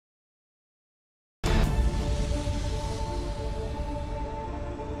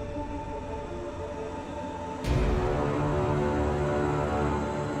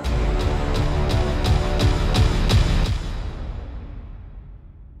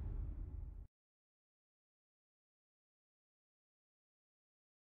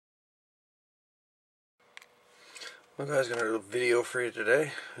Well guys, got a little video for you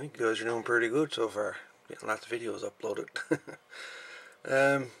today. I think you guys are doing pretty good so far. Getting lots of videos uploaded.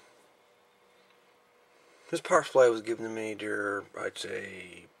 This power supply was given to me there, I'd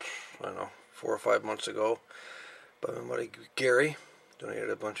say, I don't know, 4 or 5 months ago by my buddy Gary. Donated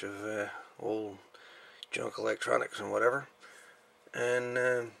a bunch of old junk electronics and whatever.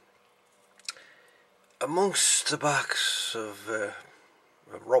 And amongst the box of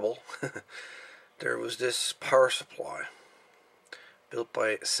rubble there was this power supply built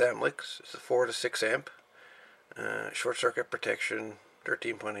by Samlex. It's a 4 to 6 amp short circuit protection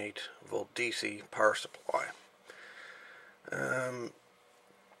 13.8 volt DC power supply,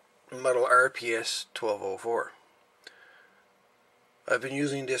 model RPS1204. I've been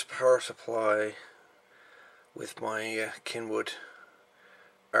using this power supply with my Kenwood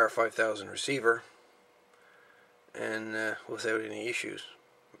R5000 receiver and without any issues.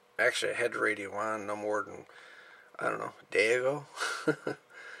 Actually, I had the radio on no more than, I don't know, a day ago.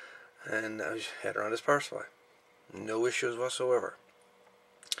 And I had her on this power supply. No issues whatsoever.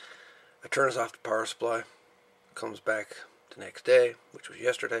 I turns off the power supply, comes back the next day, which was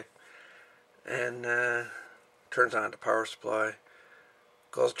yesterday, and turns on the power supply,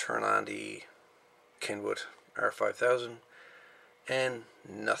 goes to turn on the Kenwood R5000, and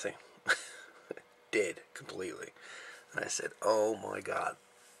nothing. Dead completely. And I said, oh my god,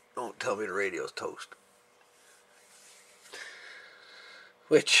 don't tell me the radio's toast.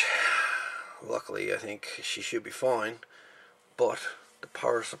 Which, luckily, I think she should be fine, but the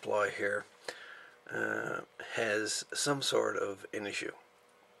power supply here has some sort of an issue.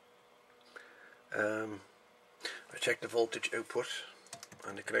 I checked the voltage output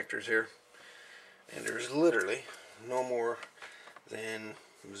on the connectors here, and there's literally no more than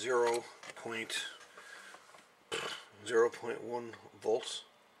 0.1 volts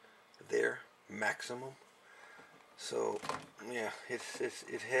there maximum. So yeah, it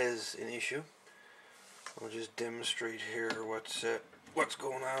has an issue. I'll just demonstrate here what's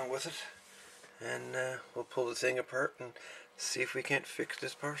going on with it, and we'll pull the thing apart and see if we can't fix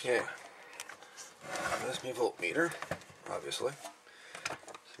this power supply. Yeah. That's my voltmeter, obviously.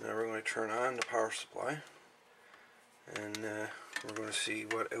 So now we're going to turn on the power supply, and we're going to see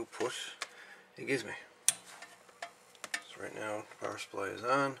what output it gives me. So right now the power supply is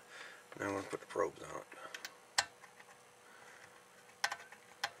on. Now I'm going to put the probes on it.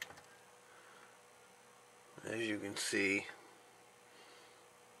 As you can see,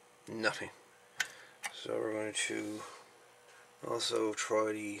 nothing. So we're going to also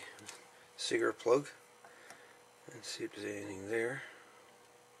try the cigarette plug and see if there's anything there.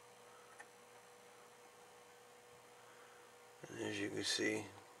 And as you can see,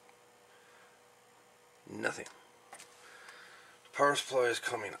 nothing. The power supply is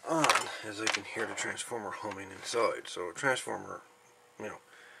coming on as I can hear the transformer humming inside. So the transformer,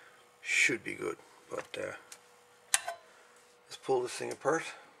 should be good. But let's pull this thing apart.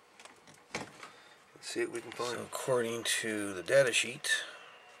 Let's see what we can find. So according to the data sheet,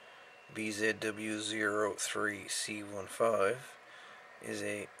 BZW03C15 is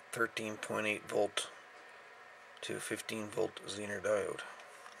a 13.8 volt to 15 volt Zener diode.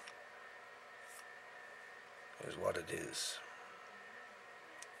 Is what it is.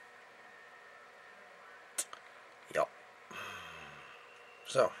 Yup.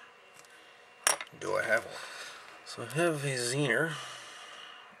 So, do I have one? So I have a Zener.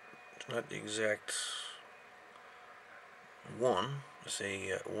 It's not the exact one. It's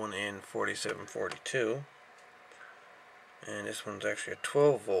a 1N4742. And this one's actually a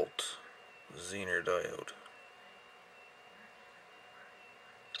 12 volt Zener diode.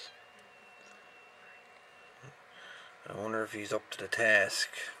 I wonder if he's up to the task.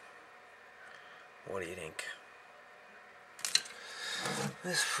 What do you think?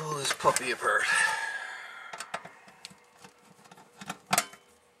 Let's pull this puppy apart.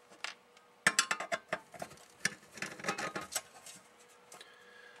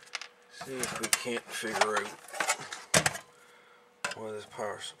 See if we can't figure out why this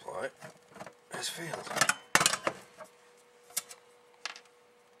power supply has failed.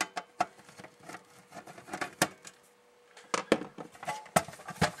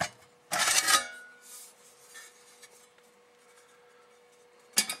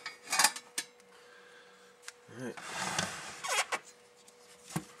 Alright.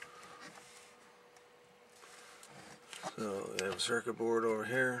 So we have a circuit board over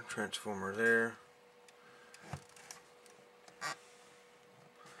here, transformer there.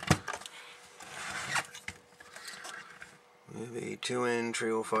 Maybe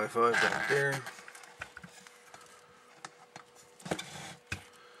 2N3055 back there.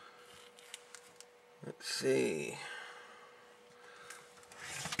 Let's see.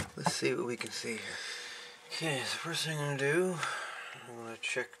 Let's see what we can see here. Okay, so first thing I'm going to do, I'm going to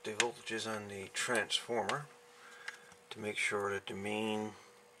check the voltages on the transformer to make sure that the main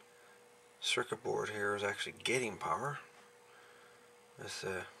circuit board here is actually getting power. That's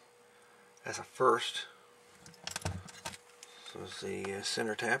a first. So it's the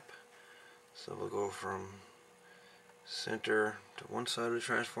center tap. So we'll go from center to one side of the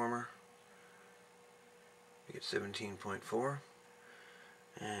transformer. We get 17.4,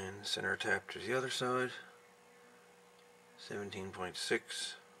 and center tap to the other side,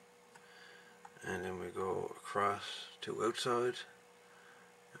 17.6, and then we go across to outside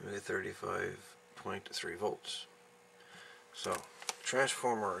and we get 35.3 volts. So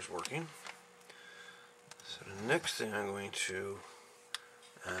transformer is working. So the next thing I'm going to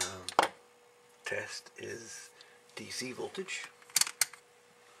test is DC voltage.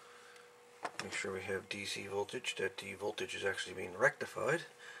 Make sure we have DC voltage, that the voltage is actually being rectified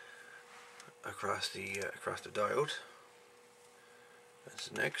across the diode.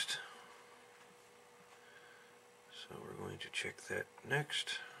 That's next. So we're going to check that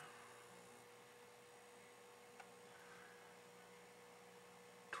next.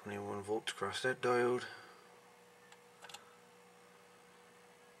 .21 volts across that diode.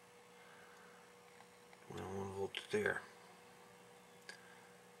 21 volts there.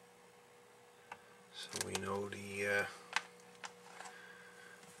 So we know the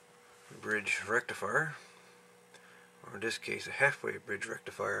bridge rectifier, or in this case a halfway bridge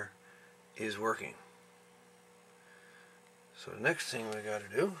rectifier, is working. So the next thing we got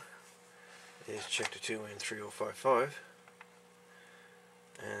to do is check the 2N3055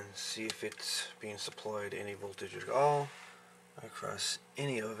 and see if it's being supplied any voltage at all across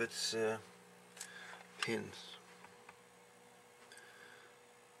any of its pins.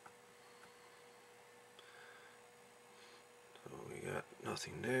 So we got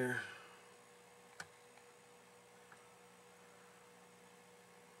nothing there.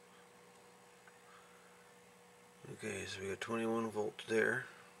 Okay, so we got 21 volts there.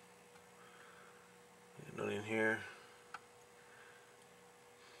 We got nothing here.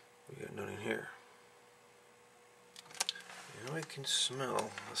 We got nothing here. Now I can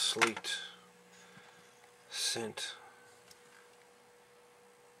smell a slight scent.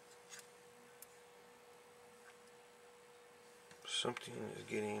 Something is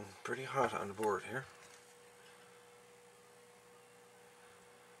getting pretty hot on the board here.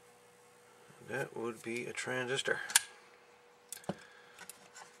 That would be a transistor.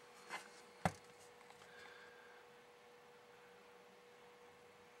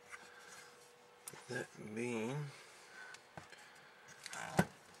 That being, if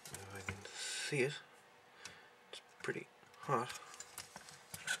I can see it, it's pretty hot.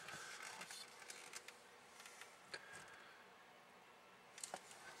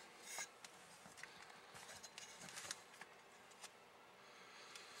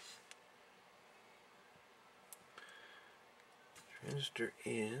 Transistor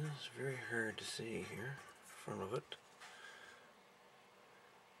is very hard to see here in front of it.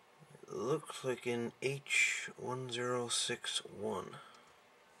 It looks like an H1061.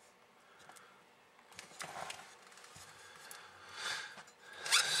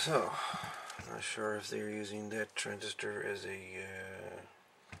 So, not sure if they're using that transistor as a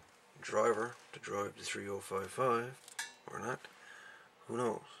driver to drive the 3055 or not. Who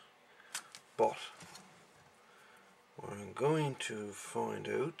knows? But what I'm going to find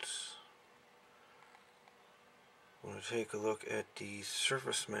out, I'm going to take a look at the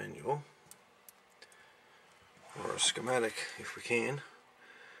service manual, or a schematic if we can,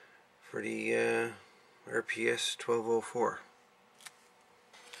 for the RPS1204.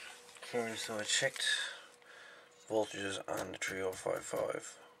 Okay, so I checked voltages on the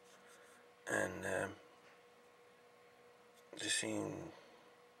 3055, and they seem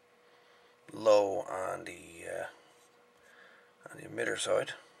low on the emitter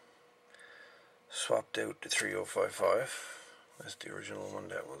side. Swapped out the 3055, that's the original one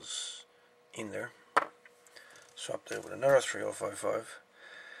that was in there. Swapped out with another 3055,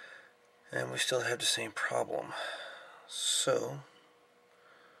 and we still have the same problem. So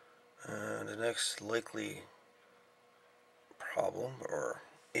the next likely problem or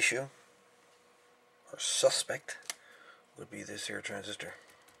issue or suspect would be this here transistor.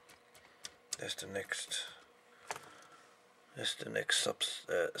 That's the next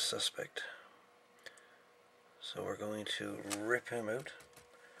suspect. So we're going to rip him out,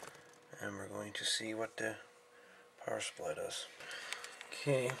 and we're going to see what the power supply does.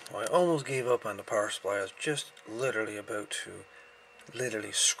 Okay, well, I almost gave up on the power supply. I was just literally about to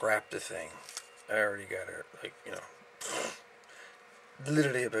scrap the thing. I already got it, like, you know,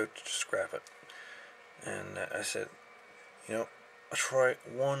 literally about to scrap it. And I said, you know, I'll try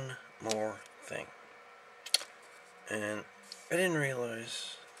one more thing. And I didn't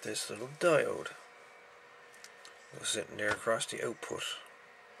realize this little diode was sitting there across the output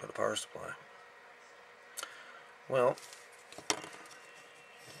of the power supply. Well,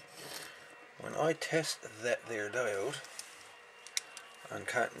 when I test that there diode on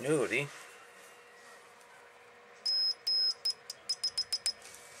continuity,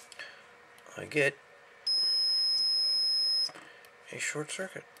 I get a short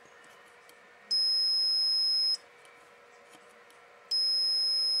circuit.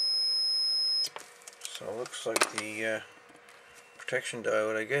 So it looks like the protection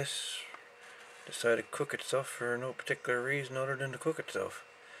diode, I guess, decided to cook itself for no particular reason other than to cook itself.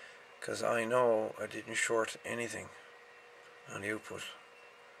 Because I know I didn't short anything on the output.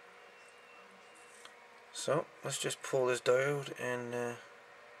 So let's just pull this diode and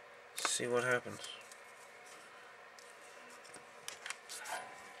see what happens.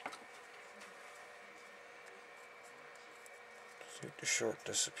 See if the short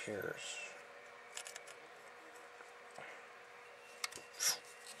disappears.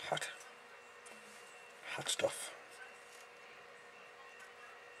 Hot stuff.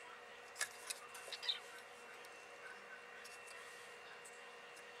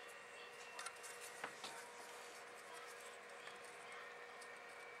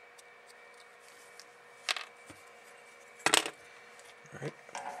 Right,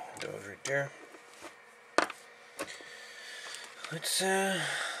 those right there. Let's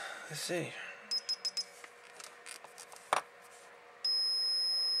see.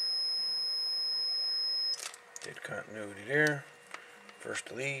 Did continuity there.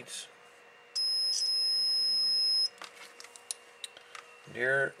 First leads.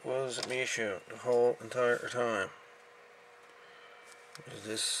 There was my issue the whole entire time. Is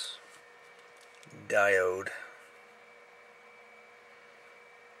this diode?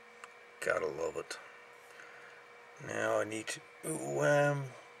 Gotta love it. Now I need to,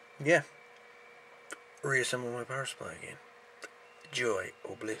 yeah, reassemble my power supply again. Joy,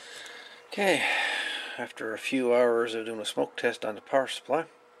 oh bliss. Okay, after a few hours of doing a smoke test on the power supply,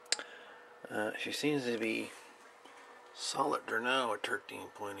 she seems to be solid there now at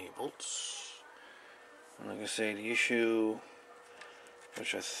 13.8 volts. And like I say, the issue,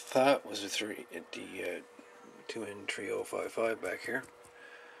 which I thought was the 2N3055 back here,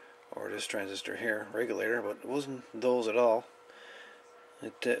 or this transistor here, regulator, but it wasn't those at all.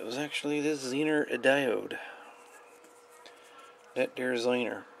 It was actually this Zener diode. That there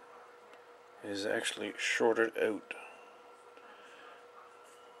Zener is actually shorted out.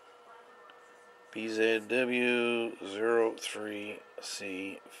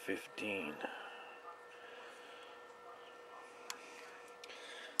 BZW03C15.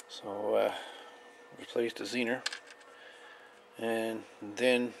 So replaced the Zener, and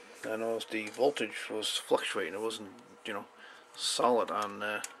then I noticed the voltage was fluctuating. It wasn't, solid on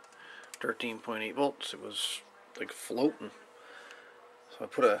 13.8 volts. It was like floating. So I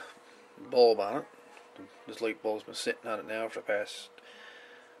put a bulb on it. This light bulb's been sitting on it now for the past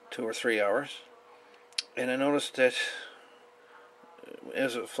 2 or 3 hours. And I noticed that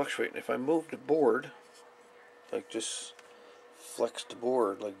as it fluctuated, if I moved the board, like just flex the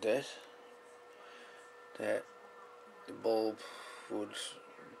board like that the bulb would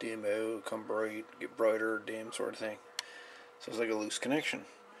dim out, come bright, get brighter, dim, sort of thing. So it's like a loose connection.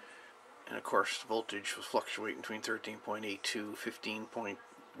 And of course the voltage was fluctuating between 13.8 to 15.1,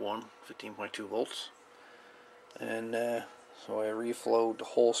 15.2 volts. And so I reflowed the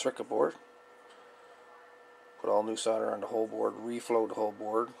whole circuit board, put all new solder on the whole board, reflowed the whole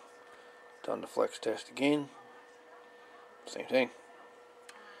board, done the flex test again, same thing.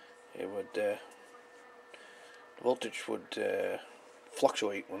 It would the voltage would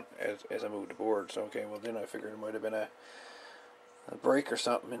fluctuate as I moved the board. So okay, well then I figured it might have been a break or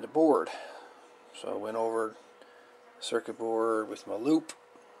something in the board. So I went over the circuit board with my loop,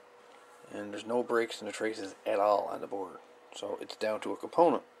 and there's no breaks in the traces at all on the board. So it's down to a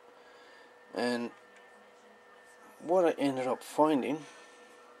component. And what I ended up finding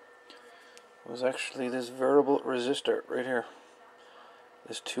was actually this variable resistor right here.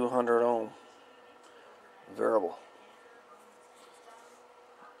 This 200 ohm variable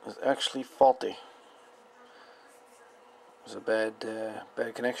is actually faulty. There's a bad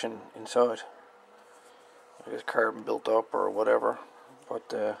connection inside. I guess carbon built up or whatever,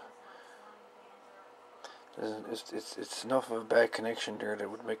 but it's enough of a bad connection there that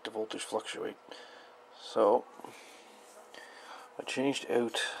would make the voltage fluctuate. So I changed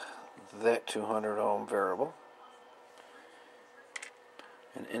out that 200 ohm variable,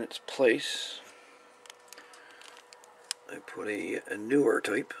 And in its place, I put a newer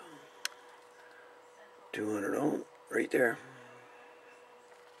type 200 ohm right there.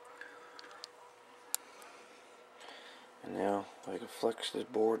 And now I can flex this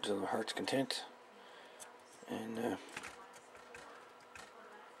board to my heart's content, and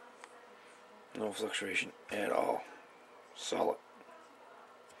no fluctuation at all. Solid.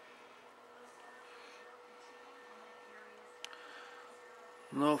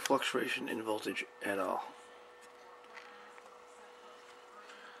 No fluctuation in voltage at all.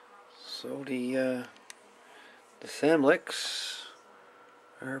 So the Samlex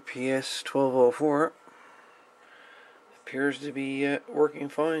RPS1204 appears to be working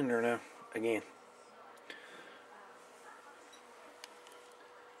fine there now again.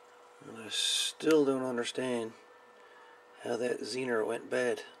 And I still don't understand how that Zener went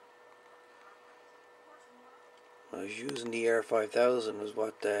bad. I was using the R5000 was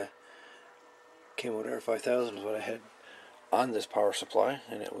what came with R5000 was what I had on this power supply,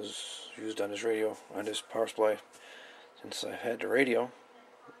 and it was used on this radio, on this power supply since I had the radio.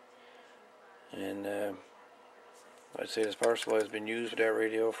 And I'd say this power supply has been used with that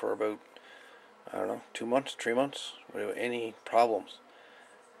radio for about, I don't know, 2 months, 3 months, without any problems.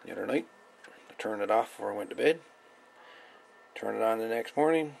 The other night, I turned it off before I went to bed, turned it on the next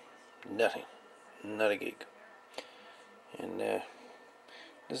morning, nothing, not a gig. And the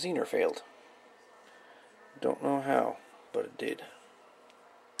Zener failed. Don't know how, but it did.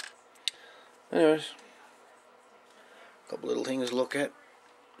 Anyways, a couple little things to look at.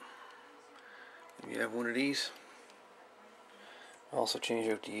 If you have one of these. I also changed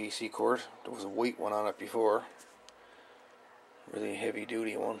out the AC cord. There was a white one on it before. Really heavy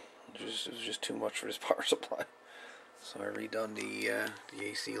duty one. It was just too much for this power supply. So I redone the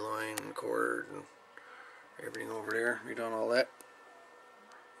AC line and cord and everything over there. Redone all that.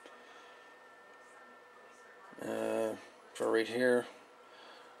 For right here,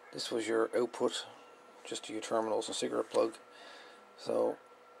 this was your output, just to your terminals and cigarette plug. So,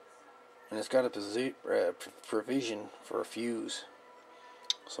 and it's got a provision for a fuse.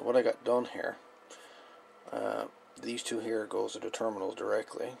 So what I got done here, these two here goes to the terminals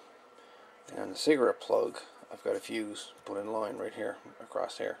directly, and the cigarette plug, I've got a fuse put in line right here,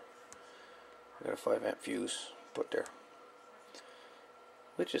 across here. I've got a 5 amp fuse put there,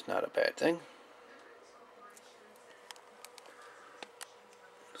 which is not a bad thing.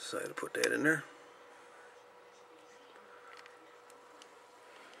 Decided to put that in there.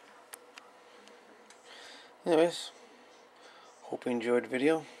 Anyways, hope you enjoyed the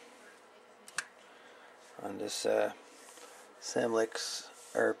video on this Samlex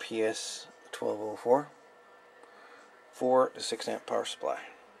RPS1204 4 to 6 amp power supply.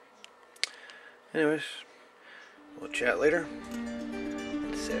 Anyways, we'll chat later.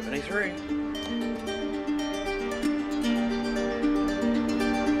 73.